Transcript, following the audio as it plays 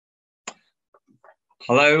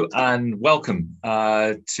Hello and welcome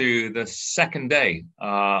to the second day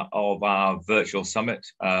of our virtual summit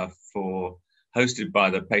hosted by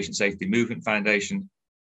the Patient Safety Movement Foundation.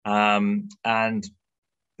 And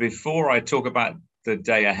before I talk about the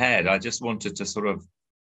day ahead, I just wanted to sort of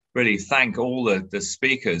really thank all the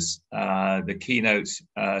speakers, the keynote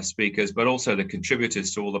speakers, but also the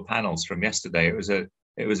contributors to all the panels from yesterday.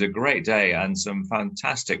 It was a great day and some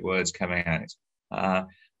fantastic words coming out.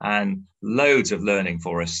 And loads of learning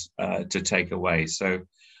for us to take away. So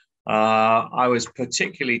I was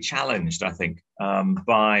particularly challenged, I think,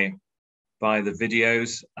 by the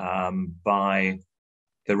videos, by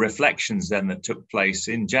the reflections then that took place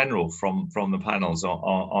in general from the panels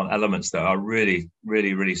on elements that are really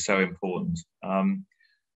so important.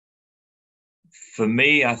 For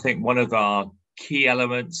me, I think one of our key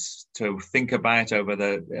elements to think about over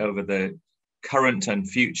the current and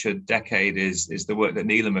future decade is the work that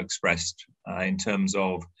Neelam expressed in terms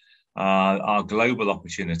of our global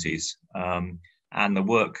opportunities and the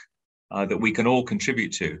work that we can all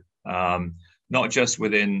contribute to, not just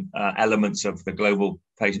within elements of the Global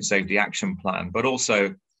Patient Safety Action Plan, but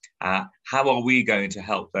also how are we going to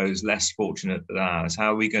help those less fortunate than ours?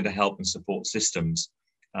 How are we going to help and support systems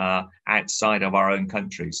outside of our own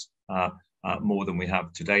countries more than we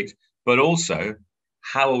have to date, but also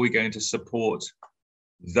how are we going to support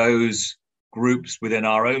those groups within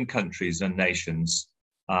our own countries and nations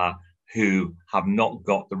who have not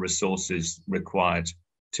got the resources required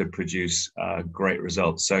to produce great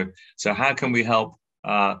results? So how can we help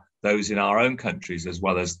those in our own countries as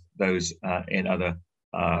well as those in other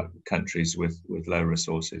countries with low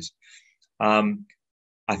resources?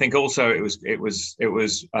 I think also it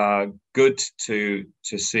was good to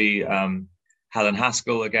see Helen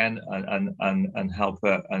Haskell again and help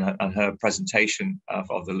her and her presentation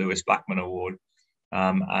of the Lewis Blackman Award.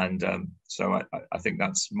 So I think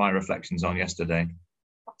that's my reflections on yesterday.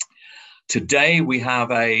 Today we have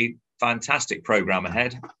a fantastic program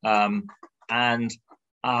ahead, and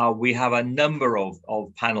we have a number of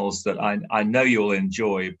panels that I know you'll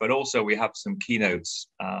enjoy, but also we have some keynotes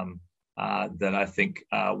that I think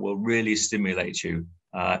will really stimulate you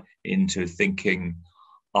into thinking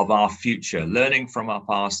of our future, learning from our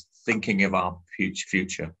past, thinking of our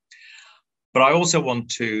future. But I also want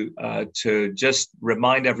to just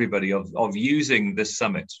remind everybody of using this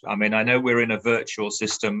summit. I mean, I know we're in a virtual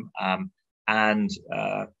system, and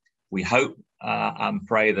we hope and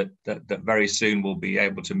pray that very soon we'll be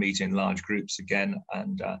able to meet in large groups again.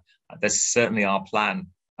 And that's certainly our plan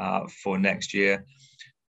for next year.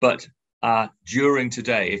 But during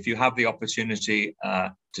today, if you have the opportunity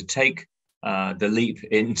to take the leap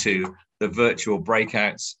into the virtual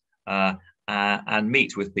breakouts and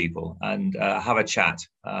meet with people and have a chat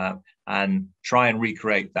and try and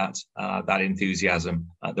recreate that enthusiasm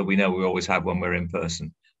that we know we always have when we're in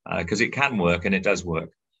person, because it can work and it does work.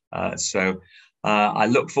 So I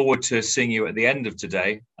look forward to seeing you at the end of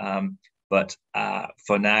today. But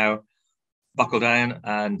for now, buckle down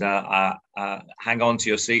and hang on to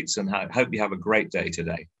your seats, and hope you have a great day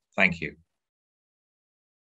today. Thank you.